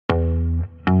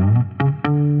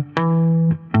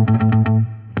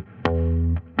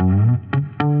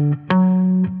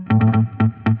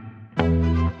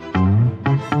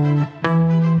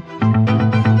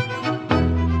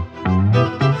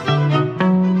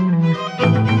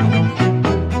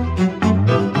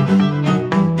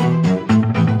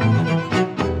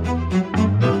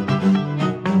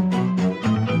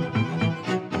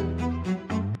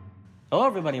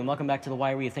welcome back to the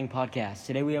Why Are We a Thing podcast.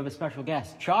 Today we have a special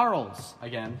guest, Charles.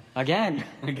 Again.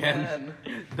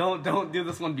 Don't do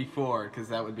this one before, because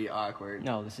that would be awkward.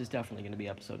 No, this is definitely going to be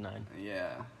episode 9.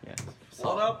 Yeah.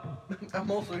 What up? I'm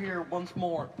also here once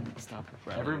more. Stop.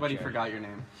 Everybody forgot your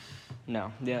name.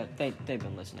 No, yeah, they've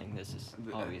been listening. This is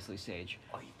obviously Sage.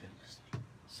 Oh, you've been listening.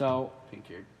 So, Pink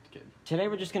haired kid. today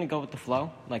we're just going to go with the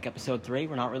flow, like episode 3.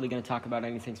 We're not really going to talk about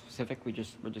anything specific. We're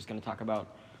just going to talk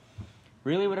about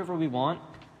really whatever we want.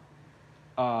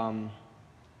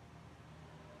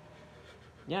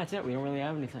 Yeah, that's it. We don't really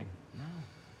have anything. No.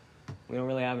 We don't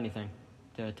really have anything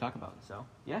to talk about, so,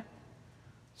 yeah.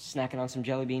 Snacking on some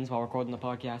jelly beans while recording the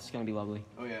podcast. It's going to be lovely.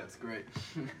 Oh, yeah, it's great.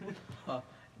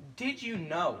 Did you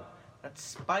know that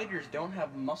spiders don't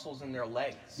have muscles in their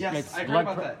legs? Yes, I heard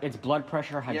about that. It's blood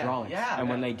pressure hydraulics. Yeah. And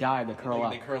when they die, they curl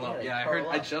up. They curl up. Yeah, Yeah,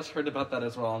 I just heard about that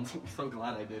as well. I'm so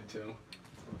glad I did, too.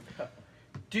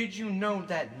 Did you know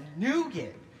that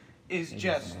nougat is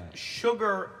just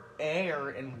sugar, air,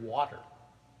 and water?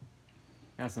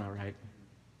 That's not right.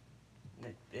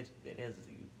 It is.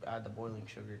 You add the boiling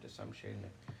sugar to some shit.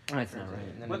 That's not right.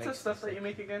 And then What's it the makes stuff that you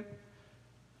make again?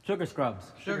 Sugar scrubs.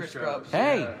 Sugar scrubs.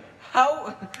 Hey! Yeah.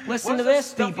 How? Listen what's to the this,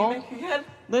 stuff you people. make again?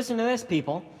 Listen to this,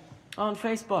 people. On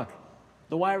Facebook,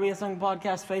 the Why Are We a Thing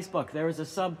podcast Facebook, there is a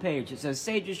sub-page. It says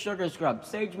Sage's Sugar Scrubs.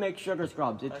 Sage makes sugar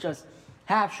scrubs. It's just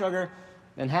half sugar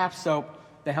and half soap.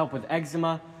 They help with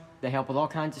eczema. They help with all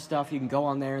kinds of stuff. You can go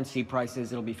on there and see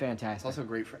prices. It'll be It's fantastic. also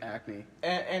great for acne.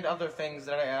 And other things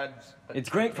that I add. It's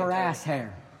great for ass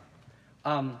hair.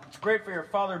 It's great for your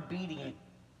father beating.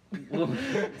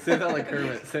 Say that like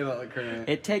Kermit.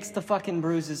 It takes the fucking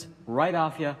bruises right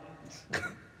off you.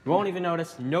 You won't even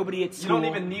notice. Nobody at You school. don't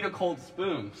even need a cold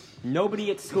spoon. Nobody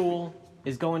at school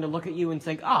is going to look at you and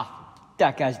think,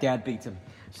 that guy's dad beats him.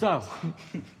 So,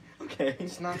 Okay.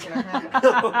 It's not gonna happen.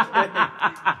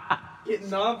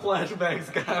 Getting on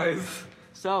flashbacks, guys.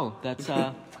 so that's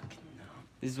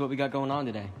this is what we got going on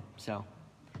today. So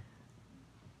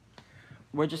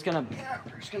we're just gonna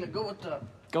We're just gonna go with the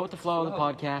go with the flow of the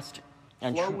podcast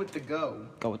and flow with the go.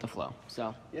 go with the flow.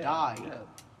 So Die. Yeah.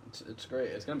 It's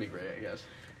great. It's gonna be great, I guess.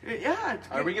 Yeah. It's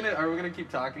Are we gonna keep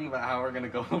talking about how we're gonna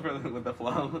go over with the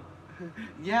flow?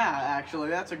 Yeah, actually,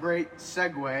 that's a great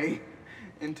segue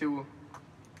into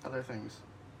other things.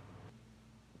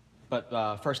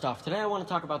 but first off, today I want to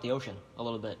talk about the ocean a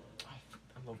little bit.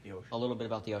 I love the ocean. A little bit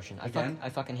about the ocean. Again? I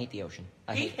fucking hate the ocean.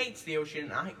 He hates the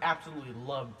ocean. I absolutely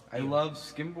love. I love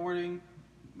skimboarding.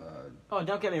 Oh,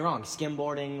 don't get me wrong.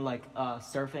 Skimboarding, like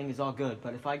surfing, is all good.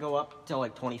 But if I go up to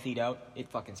like 20 feet out, it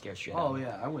fucking scares shit out. Oh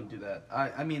yeah, I wouldn't do that.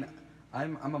 I mean,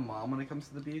 I'm a mom when it comes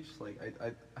to the beach. Like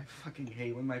I fucking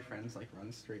hate when my friends like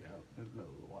run straight out in the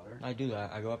middle of the water. I do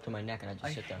that. I go up to my neck and I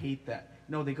just sit there. I hate that.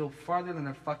 No, they go farther than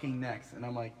their fucking necks, and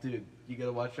I'm like, dude, you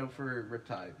gotta watch out for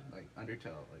riptide, like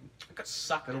undertow, like. I got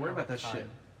sucked. Gotta in worry a about that riptide. shit.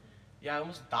 Yeah, I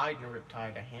almost died in a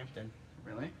riptide at Hampton.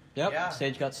 Really? Yep. Yeah.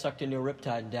 Sage got sucked into a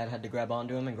riptide. Dad had to grab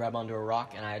onto him and grab onto a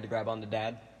rock, and I had to grab onto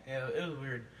Dad. Yeah, it was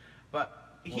weird,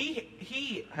 but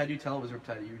he. How do you tell it was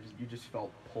riptide? You just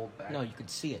felt pulled back. No, you could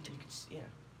see it. Yeah.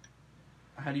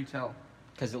 How do you tell?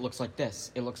 Because it looks like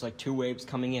this. It looks like two waves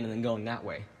coming in and then going that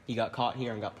way. He got caught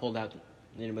here and got pulled out in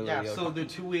the middle of the ocean. So there are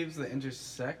two waves that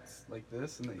intersect like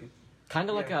this, and they. Kind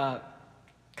of like A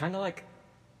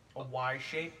Y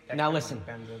shape. That Now kinda listen. Like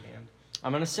bends at the end.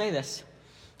 I'm gonna say this.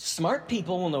 Smart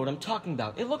people will know what I'm talking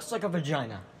about. It looks like a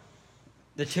vagina.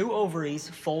 The two ovaries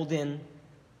fold in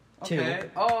to Okay.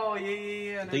 Oh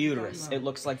yeah. I know the what you're uterus. talking It about.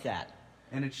 looks like that.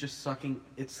 And it's just sucking.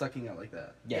 It's sucking out like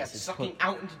that. Yes, yeah, it's sucking pu-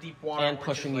 out into deep water and which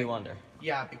pushing is you like- under.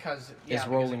 Yeah, because It's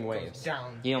rolling it goes waves.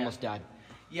 down. He yeah. almost died.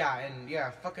 Yeah, and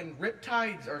fucking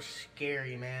riptides are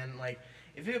scary, man. Like,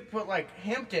 if you put like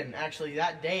Hampton, actually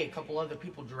that day, a couple other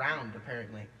people drowned.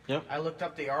 Apparently. Yep. I looked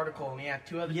up the article, and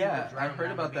two other Yeah, people I drowned. heard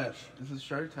on about the that. beach. This is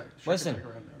Shark Attack. Listen.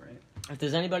 Around there, right? If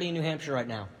there's anybody in New Hampshire right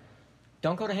now,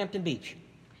 don't go to Hampton Beach.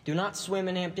 Do not swim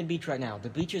in Hampton Beach right now. The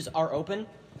beaches are open,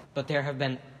 but there have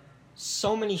been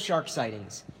so many shark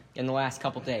sightings in the last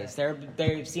couple days.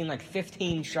 They've seen like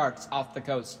 15 sharks off the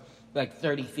coast, like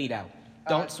 30 feet out.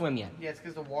 Don't swim yet. Yeah, it's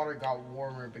because the water got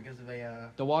warmer because of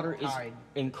a. The water is tide.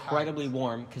 incredibly Tides.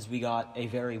 warm because we got a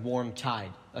very warm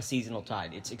tide, a seasonal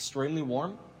tide. It's extremely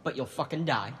warm, but you'll fucking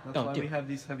die. That's Don't why do we it. have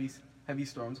these heavy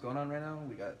storms going on right now.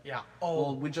 We got. Yeah.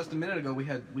 Well, just a minute ago we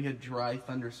had dry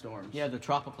thunderstorms. Yeah, the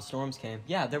tropical storms came.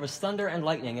 Yeah, there was thunder and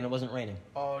lightning, and it wasn't raining.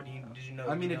 Oh, did you know?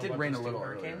 I mean, you it know did about rain those a two little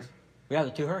hurricanes? earlier. We had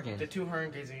the two hurricanes. The two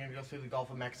hurricanes are going to go through the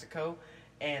Gulf of Mexico,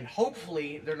 and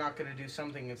hopefully they're not going to do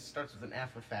something that starts with an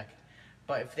F effect.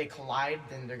 But if they collide,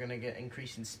 then they're gonna get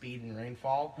increase in speed and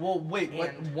rainfall. Well, wait, what?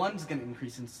 And- One's gonna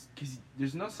increase in because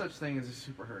there's no such thing as a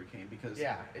super hurricane because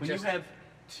when you have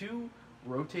two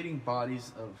rotating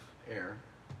bodies of air,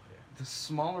 the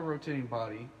smaller rotating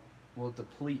body will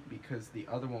deplete because the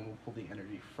other one will pull the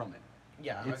energy from it.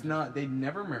 Yeah, it's not. They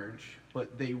never merge,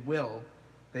 but they will.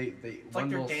 It's one like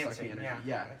they're will suck dancing. the energy.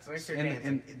 Yeah, it's like they're dancing.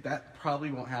 And that probably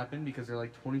won't happen because they're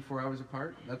like 24 hours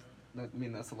apart. That's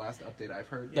the last update I've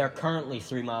heard. They're currently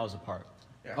 3 miles apart.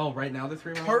 Yeah. Oh, right now they're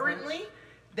 3 miles apart? Currently,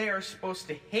 they are supposed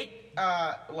to hit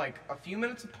like a few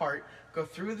minutes apart, go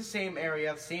through the same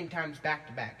area, same times back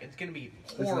to back. It's gonna be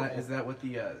horrible. Is that what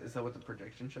the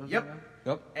prediction shows? Yep. Right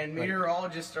now? Yep. And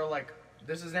meteorologists are like,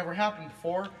 this has never happened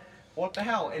before. What the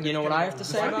hell? And you know what I have to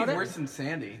say It might about be it? worse than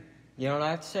Sandy. You know what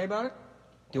I have to say about it?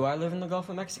 Do I live in the Gulf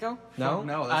of Mexico? No.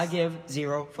 No. I give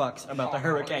 0 fucks about the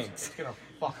hurricanes. It's gonna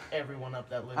fuck everyone up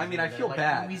that lives. I mean, in I there. feel like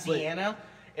bad, Louisiana,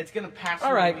 it's gonna pass All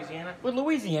through right, Louisiana. with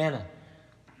Louisiana,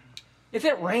 if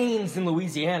it rains in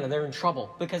Louisiana, they're in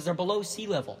trouble because they're below sea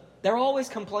level. They're always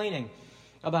complaining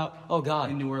about, oh God,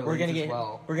 In New Orleans we're gonna as get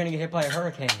well. we're gonna get hit by a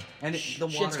hurricane. And the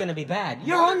Shit's water- gonna be bad.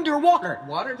 You're underwater.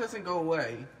 Water doesn't go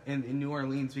away in New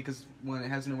Orleans because when it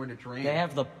has nowhere to drain. They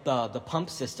have the pump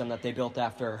system that they built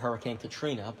after Hurricane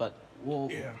Katrina, but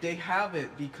They have it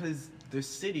because the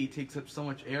city takes up so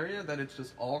much area that it's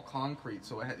just all concrete,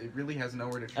 so it really has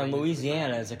nowhere to drain. and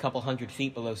Louisiana is a couple hundred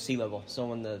feet below sea level, so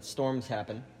when the storms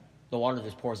happen, the water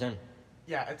just pours in.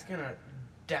 Yeah, it's gonna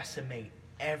decimate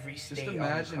every state Just on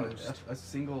imagine the coast. a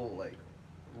single like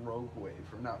rogue wave,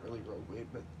 or not really rogue wave,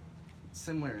 but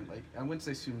similar. Like I wouldn't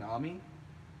say tsunami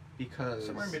because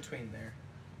Somewhere in between there.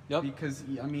 Yep. Because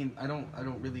I mean I don't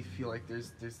really feel like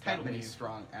there's that Tidal many wave.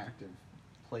 strong active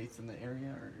plates in the area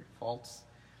or faults,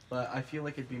 but I feel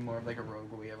like it'd be more of like a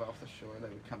rogue wave off the shore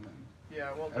that would come in.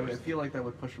 Yeah, well, I feel like that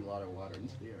would push a lot of water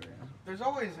into the area. there's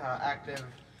always active.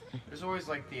 There's always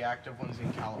like the active ones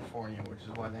in California, which is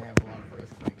why they have a lot of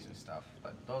earthquakes and stuff.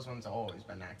 But those ones have always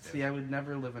been active. See, I would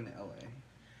never live in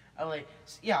LA. LA,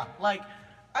 yeah, like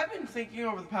I've been thinking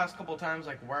over the past couple of times,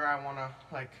 like where I want to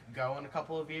like go in a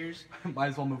couple of years. Might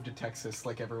as well move to Texas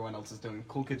like everyone else is doing.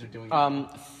 Cool kids are doing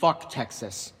it. Fuck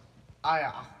Texas.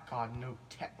 God, no,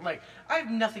 like I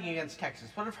have nothing against Texas,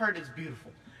 but I've heard it's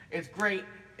beautiful. It's great.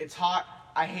 It's hot.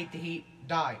 I hate the heat.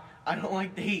 Die. I don't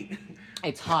like the heat.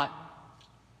 It's hot.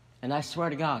 And I swear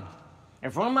to God,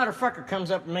 if one motherfucker comes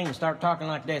up to me and start talking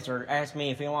like this or ask me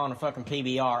if he want a fucking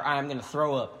PBR, I'm gonna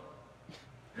throw up.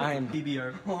 I am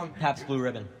PBR. Pabst Blue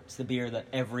Ribbon. It's the beer that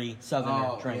every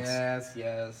Southerner drinks.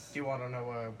 Yes. Do you want to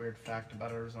know a weird fact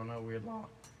about Arizona? A weird law.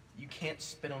 You can't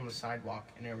spit on the sidewalk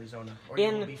in Arizona. Or you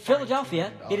will In be fined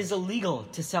Philadelphia, $200. it is illegal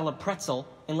to sell a pretzel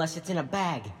unless it's in a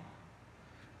bag.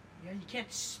 Yeah, you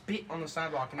can't spit on the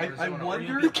sidewalk in I Arizona. or you'll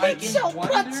wonder- be You can't I sell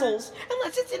wonder- pretzels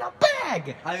unless it's in a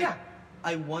bag.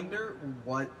 I wonder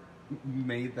what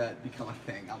made that become a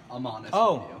thing. I'm honest with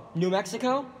Oh, you. New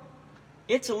Mexico?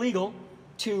 It's illegal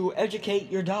to educate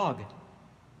your dog.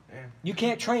 Yeah. You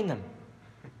can't train them.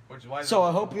 Which is why So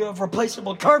I hope you have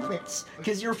replaceable carpets,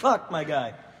 because you're fucked, my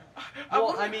guy.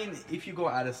 Well, I mean, if you go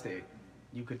out of state,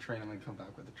 you could train them and come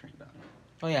back with a trained dog.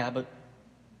 Oh yeah, but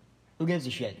who gives a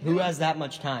shit? Who has that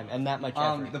much time and that much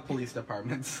effort? The police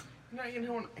departments. No, you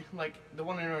know, like the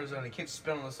one in Arizona, you can't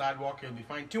spit on the sidewalk. You'll be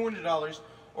fined $200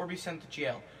 or be sent to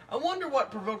jail. I wonder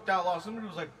what provoked that law. Somebody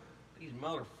was like, "These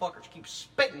motherfuckers keep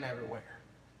spitting everywhere.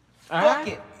 Fuck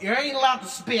it, you ain't allowed to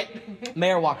spit."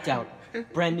 Mayor walked out,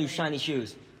 brand new shiny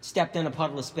shoes, stepped in a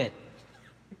puddle of spit.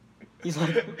 He's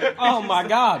like, oh my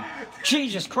God,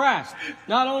 Jesus Christ.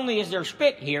 Not only is there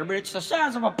spit here, but it's the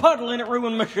size of a puddle and it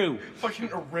ruined my shoe. Fucking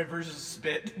rivers of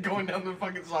spit going down the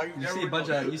fucking side.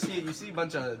 You see a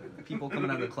bunch of people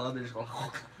coming out of the club. They're just going.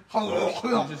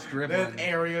 Just dribbling.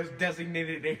 Areas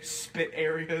designated as spit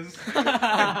areas.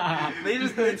 They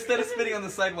just instead of spitting on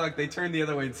the sidewalk, they turn the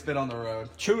other way and spit on the road.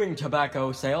 Chewing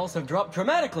tobacco sales have dropped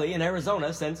dramatically in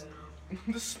Arizona since...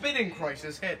 The spitting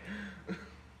crisis hit.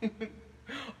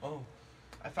 Oh,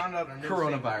 I found out a new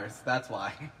Coronavirus. thing. That's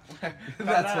why. I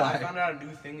That's found out a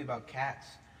new thing about cats.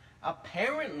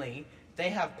 Apparently, they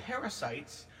have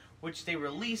parasites which they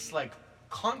release like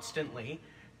constantly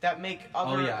that make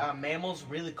other mammals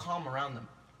really calm around them.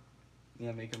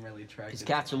 Yeah, make them really attractive. These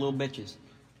cats are little bitches.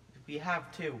 We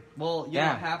have two. Well, you know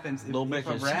Yeah, what happens if little a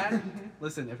bitches. rat.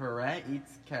 Listen, if a rat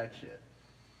eats cat shit,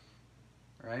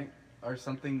 right, or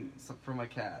something from a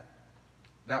cat,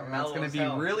 that rat's mellow gonna as be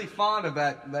hell. really fond of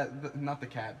that. Not the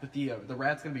cat, but the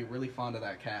rat's gonna be really fond of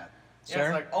that cat. Yeah, Sir?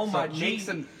 it's like, oh So my it makes jeez.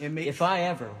 them. It makes. If I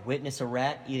ever witness a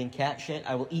rat eating cat shit,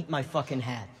 I will eat my fucking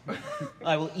hat.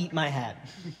 I will eat my hat.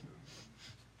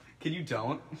 Can you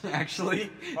don't actually?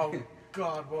 Oh,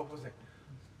 God, what was it?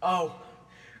 Oh,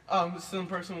 some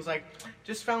person was like,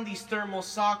 just found these thermal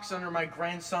socks under my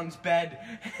grandson's bed,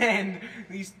 and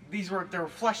they were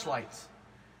fleshlights.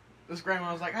 This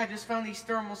grandma was like, I just found these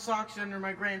thermal socks under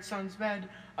my grandson's bed.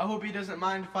 I hope he doesn't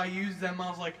mind if I use them. I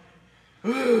was like,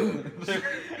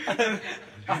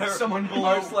 someone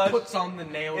below puts on the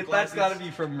nail glasses. That's gotta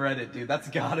be from Reddit, dude. That's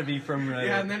gotta be from Reddit.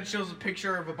 Yeah, and then it shows a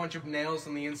picture of a bunch of nails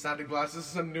on the inside of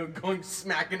glasses, and going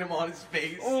smacking him on his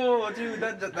face. Oh, dude,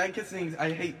 that gets things.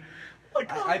 I hate.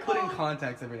 I put in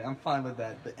contacts every day. I'm fine with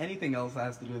that. But anything else that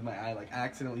has to do with my eye, like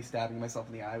accidentally stabbing myself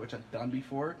in the eye, which I've done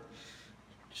before,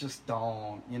 just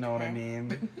don't. You know what I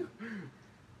mean?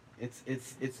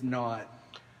 It's not.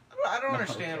 I don't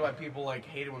understand why people like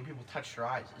hate it when people touch their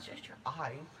eyes. It's just your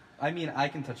eye. I mean, I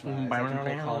can touch my eyes. I can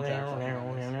put contacts on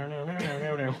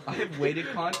my eyes. I have weighted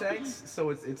contacts,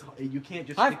 so it's you can't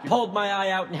just. I've pulled my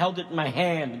eye out and held it in my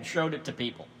hand and showed it to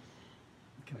people.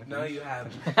 No, you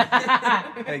haven't.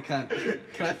 Hey, can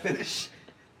I finish?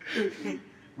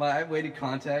 I have weighted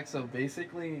contacts, so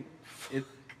basically,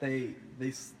 they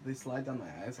slide down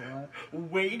my eyes a lot.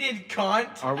 Weighted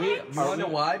cunt? Are we? You wanna know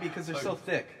why? Because they're so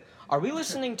thick. Are we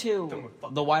listening to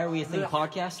the Why Are We a Thing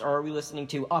podcast, or are we listening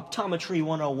to Optometry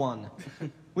 101?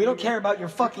 We don't care about your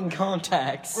fucking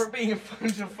contacts. We're being a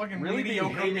bunch of fucking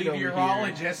mediocre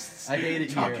meteorologists. I hate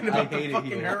it talking here. about I hate the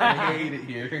fucking it here. hurricane. I hate it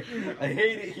here. I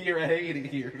hate it here. I hate it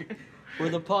here. We're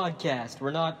the podcast.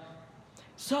 We're not.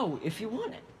 So, if you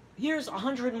want it, here's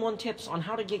 101 tips on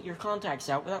how to get your contacts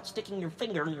out without sticking your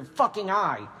finger in your fucking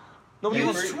eye.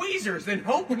 Use tweezers and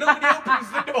hope nobody opens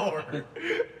the door.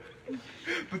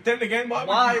 But then again,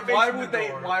 why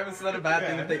was that a bad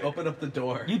thing if they open up the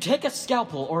door? You take a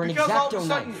scalpel or an because all of X-Acto a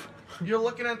sudden, knife. You're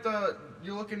looking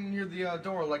near the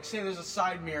door. Like, say there's a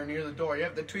side mirror near the door. You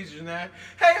have the tweezers in there.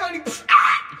 Hey, honey.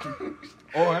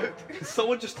 Or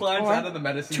someone just climbs out of the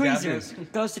medicine tweezers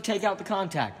cabinet. Goes to take out the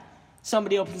contact.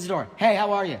 Somebody opens the door. Hey,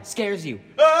 how are you? Scares you.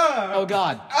 Oh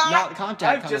God! Not the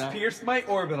contact. I've just pierced my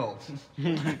orbital.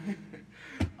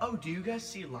 Oh, do you guys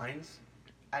see lines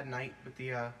at night with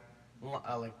the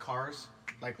like cars,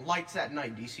 like lights at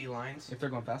night? Do you see lines? If they're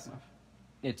going fast enough.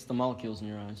 It's the molecules in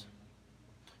your eyes.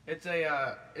 It's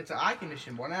an eye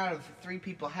condition. 1 out of 3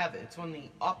 people have it. It's when the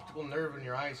optical nerve in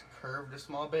your eye is curved a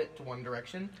small bit to one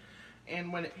direction,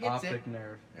 and when it hits optic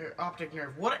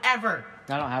nerve, whatever.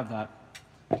 I don't have that.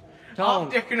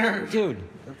 Optic nerve, dude.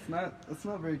 That's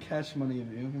not very cash money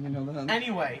of you. You know that.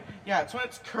 Anyway, yeah, it's when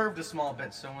it's curved a small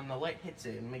bit, so when the light hits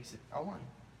it, it makes it on.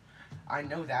 I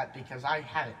know that because I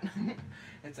had it.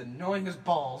 It's annoying as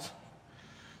balls.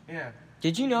 Yeah.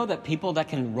 Did you know that people that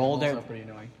can roll their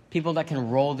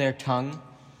tongue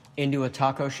into a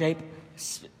taco shape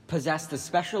possess the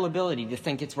special ability to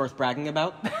think it's worth bragging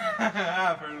about?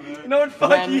 I've heard of that. You know what?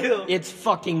 Fuck you. It's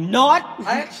fucking not.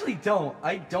 I actually don't.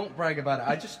 I don't brag about it.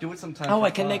 I just do it sometimes. Oh,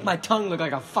 I can make my tongue look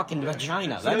like a fucking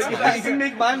vagina. That's You nice. can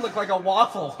make mine look like a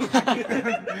waffle.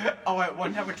 Oh, wait,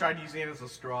 one time I tried using it as a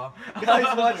straw.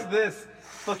 Guys, watch this.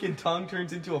 Fucking tongue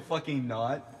turns into a fucking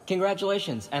knot.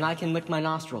 Congratulations, and I can lick my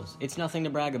nostrils. It's nothing to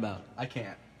brag about. I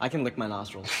can't. I can lick my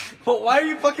nostrils. But why are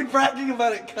you fucking bragging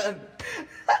about it, cunt?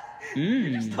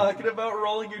 You're just talking about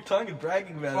rolling your tongue and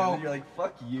bragging about it, and you're like,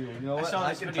 fuck you. You know what? I saw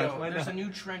this can video. touch my There's nut. a new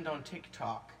trend on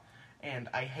TikTok, and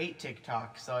I hate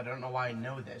TikTok, so I don't know why I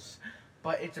know this.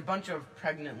 But it's a bunch of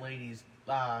pregnant ladies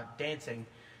dancing.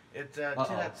 It's to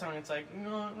that song. It's like,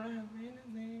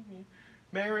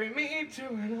 marry me to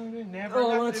another, never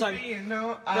have to be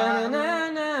no. I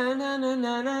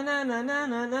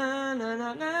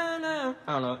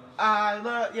don't know.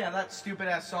 Yeah, that stupid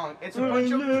ass song. It's a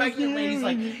bunch of pregnant ladies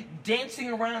like dancing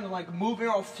around and like moving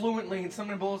all fluently, and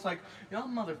someone below is like, y'all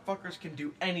motherfuckers can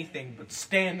do anything but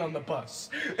stand on the bus.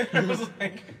 I was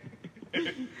like,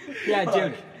 yeah,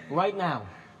 dude. Right now,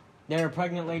 there are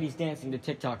pregnant ladies dancing to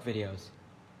TikTok videos.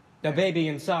 The baby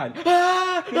inside.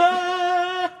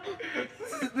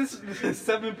 This is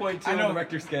 7.2 on the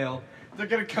Richter scale. They're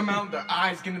gonna come out and their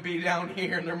eye's gonna be down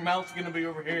here and their mouth's gonna be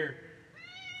over here.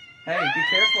 Hey, be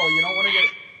careful. You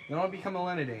don't want to become a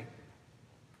lenity.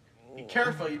 Be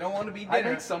careful. You don't want to be dinner. I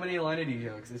make so many lenity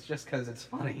jokes. It's just because it's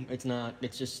funny. It's not.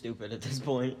 It's just stupid at this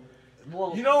point.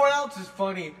 Well, you know what else is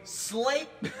funny? Slate.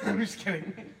 I'm just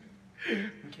kidding.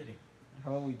 I'm kidding.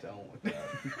 How are we done with that?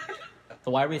 The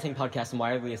Why Are We a Thing podcast and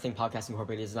Why Are We a Thing podcast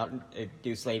incorporated does not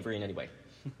do slavery in any way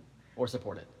or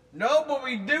support it. No, but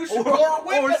we do support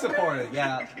women. Or support it,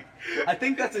 yeah. I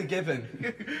think that's a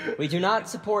given. We do not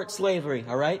support slavery,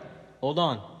 all right? Hold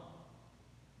on.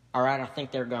 All right, I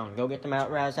think they're gone. Go get them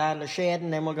outside of the shed,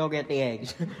 and then we'll go get the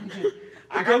eggs.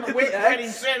 I got the whip ready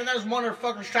and said, and there's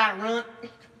motherfuckers trying to run.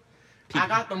 I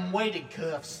got them weighted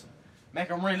cuffs. Make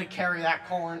them really carry that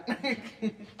corn.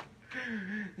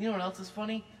 You know what else is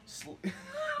funny? I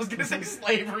was gonna say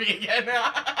slavery again.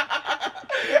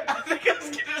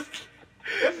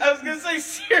 I was gonna say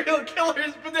serial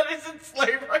killers, but then I said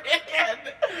slavery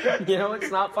again. You know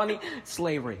it's not funny?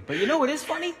 Slavery. But you know what is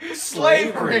funny?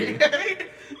 Slavery.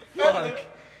 Fuck.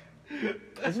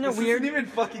 Isn't it This weird? isn't even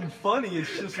fucking funny.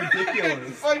 It's just ridiculous.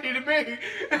 It's funny to me.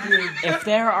 If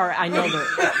there are, I know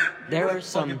there are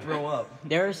some, Fucking throw up.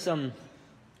 there are some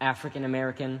African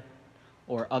American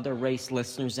or other race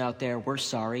listeners out there. We're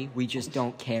sorry. We just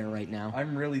don't care right now.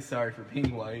 I'm really sorry for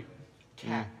being white.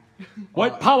 Cat.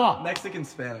 White power! Mexican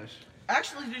Spanish.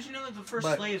 Actually, did you know that the first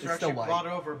But slaves it's were actually still white. brought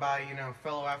over by,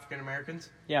 fellow African Americans?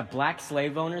 Yeah, black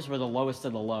slave owners were the lowest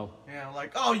of the low. Yeah,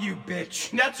 like, oh, you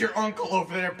bitch. That's your uncle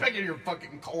over there picking your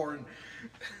fucking corn.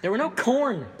 There were no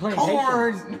corn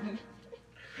plantations. Corn!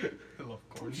 I love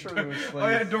corn. Sure there was Oh,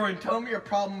 yeah, slaves. Dorian, tell me your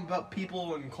problem about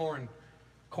people and corn.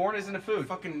 Corn isn't a food.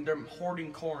 Fucking, they're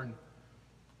hoarding corn.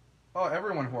 Oh,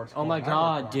 everyone hoards Oh corn. my I hoard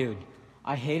god, corn. dude.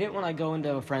 I hate it when I go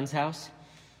into a friend's house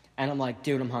and I'm like,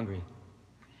 dude, I'm hungry.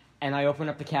 And I open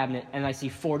up the cabinet and I see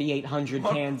 4,800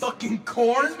 cans. Fucking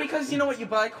corn? It's because you know what, you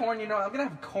buy corn, I'm gonna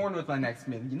have corn with my next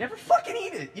meal. You never fucking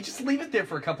eat it. You just leave it there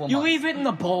for a couple of You months. leave it in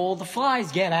the bowl, the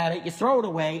flies get at it, you throw it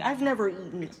away. I've never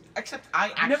eaten it. Except I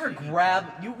You actually... never grab,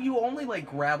 you only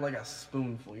grab a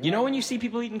spoonful. You know when you see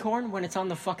people eating corn? When it's on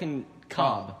the fucking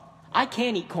cob. I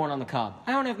can't eat corn on the cob.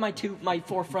 I don't have my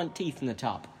 4 front teeth in the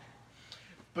top.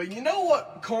 But you know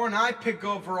what corn I pick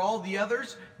over all the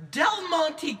others? Del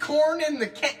Monte corn in the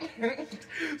can.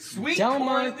 Sweet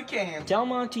corn in the can. Del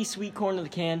Monte sweet corn in the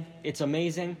can. It's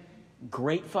amazing.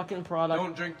 Great fucking product.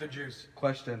 Don't drink the juice.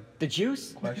 Question. The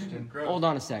juice? Question. Gross. Hold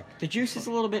on a sec. The juice is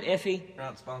a little bit iffy, You're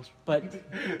not sponsored.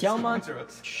 but Del Monte... Sponsor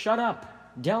us. Shut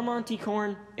up. Del Monte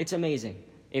corn, it's amazing.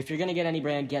 If you're going to get any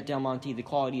brand, get Del Monte. The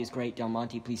quality is great. Del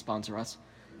Monte, please sponsor us.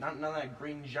 Not none of that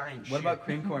green giant shit. What about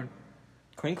cream corn?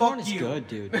 Cream Fuck corn is you. good,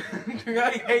 dude. I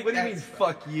hate What do you that mean, stuff.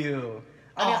 fuck you?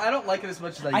 I don't like it as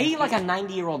much as I I used eat like to. a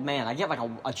 90-year-old man. I get like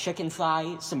a chicken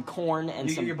thigh, some corn, and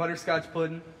You some... get your butterscotch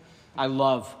pudding? I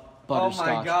love butterscotch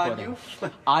Oh my god, pudding.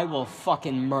 you... I will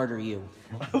fucking murder you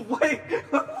Wait.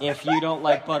 if you don't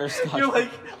like butterscotch. You're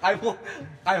like,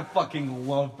 I fucking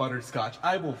love butterscotch.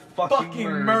 I will fucking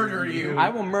murder you. I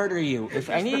will murder you. If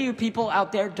any of you people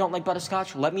out there don't like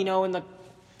butterscotch, let me know in the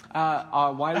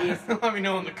why are we Let me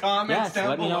know in the comments yes, down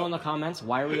let me know below. in the comments.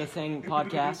 Why are we a thing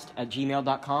podcast at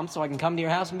gmail.com so I can come to your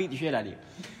house and beat the shit out of you.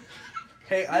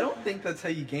 Hey, I don't think that's how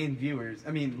you gain viewers.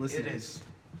 I mean, listen. It is.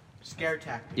 Scare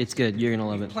tactic. It's good. You're gonna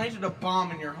love You it. planted a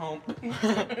bomb in your home.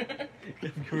 Kermit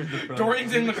the Frog.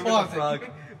 Dorian's in the Kermit closet. Frog.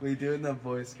 We doing the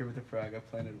voice, Kermit the Frog. I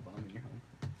planted a bomb in your home.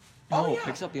 Oh, yeah.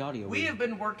 picks up the audio. We have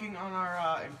been working on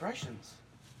our impressions.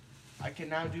 I can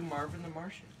now do Marvin the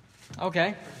Martian.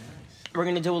 Okay. We're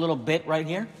gonna do a little bit right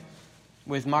here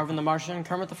with Marvin the Martian and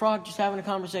Kermit the Frog, just having a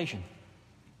conversation.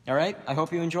 All right. I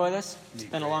hope you enjoy this. It's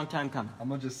been a long time coming. I'm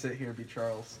gonna just sit here and be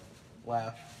Charles.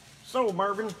 Laugh. So,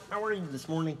 Marvin, how are you this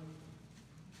morning?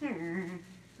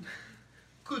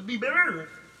 Could be better.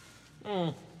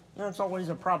 That's always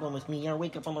a problem with me. I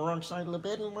wake up on the wrong side of the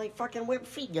bed and my fucking wet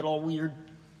feet get all weird.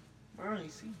 Well, you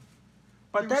see.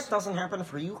 But that doesn't happen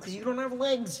for you because you don't have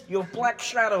legs. You have black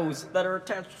shadows that are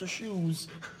attached to shoes.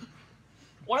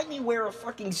 Why do you wear a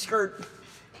fucking skirt?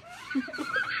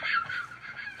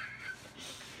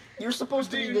 You're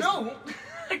supposed to Do be you this... know?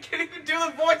 I can't even do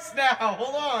the voice now.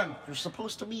 Hold on. You're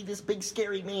supposed to be this big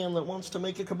scary man that wants to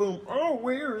make a kaboom. Oh,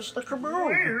 where's the kaboom?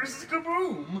 Where's the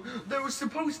kaboom? There was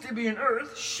supposed to be an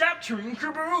earth-shattering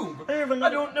kaboom. I have I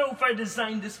another- don't know if I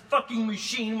designed this fucking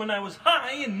machine when I was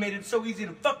high and made it so easy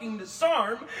to fucking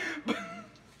disarm, but...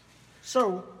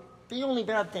 So, the only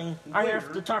bad thing I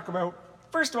have to talk about,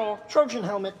 first of all, Trojan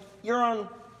helmet, you're on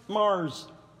Mars.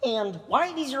 And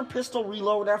why does your pistol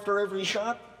reload after every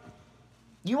shot?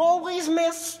 You always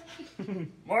miss.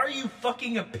 Why are you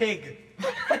fucking a pig?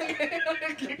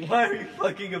 Why are you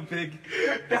fucking a pig?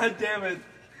 God damn it.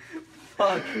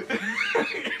 Fuck.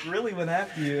 Really went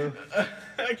after you.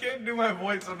 I can't do my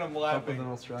voice when I'm Talk with an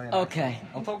laughing. Australian. Okay,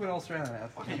 I'll talk with an Australian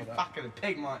after. Why are you that. fucking a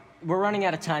pig, man? we're running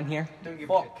out of time here. Don't give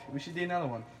a Fuck. shit. We should do another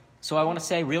one. So I want to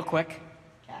say real quick,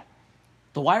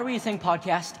 the Why Were You Think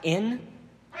podcast in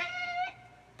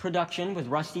production with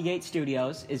Rusty Gate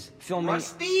Studios is filming...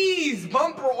 Rusty's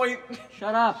bumper oint.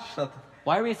 Shut up. Shut the...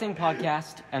 Why Were You Think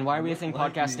podcast and Why Were You Think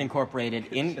Like podcast me. Incorporated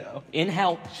show. in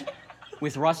help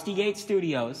with Rusty Gate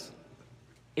Studios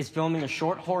is filming a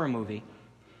short horror movie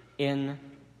in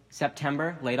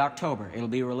September, late October. It'll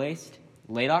be released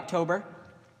late October.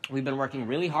 We've been working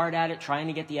really hard at it, trying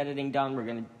to get the editing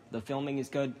done. The filming is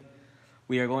good.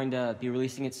 We are going to be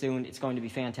releasing it soon. It's going to be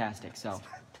fantastic. So,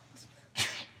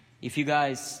 if you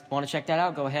guys want to check that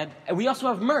out, go ahead. And we also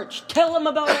have merch. Tell them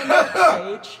about our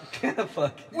merch page.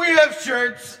 Fuck. We have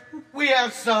shirts. We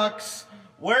have socks.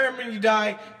 Wear them and you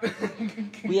die.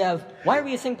 We have Why Are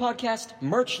We a Thing podcast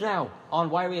merch now on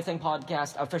Why Are We a Thing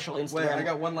podcast official Instagram. Wait, I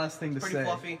got one last thing to Pretty say.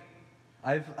 fluffy.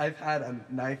 I've had a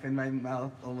knife in my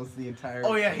mouth almost the entire.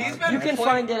 Oh yeah, he's been. You can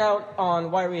find it out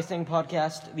on Why Are We a Thing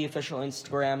podcast, the official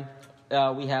Instagram.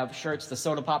 We have shirts, the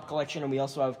Soda Pop collection, and we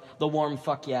also have the warm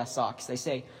fuck yeah socks. They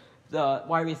say the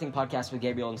Why Are We a Thing podcast with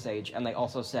Gabriel and Sage, and they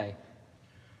also say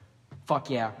fuck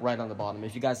yeah right on the bottom.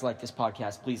 If you guys like this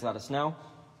podcast, please let us know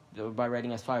by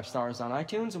rating us 5 stars on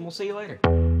iTunes, and we'll see you later.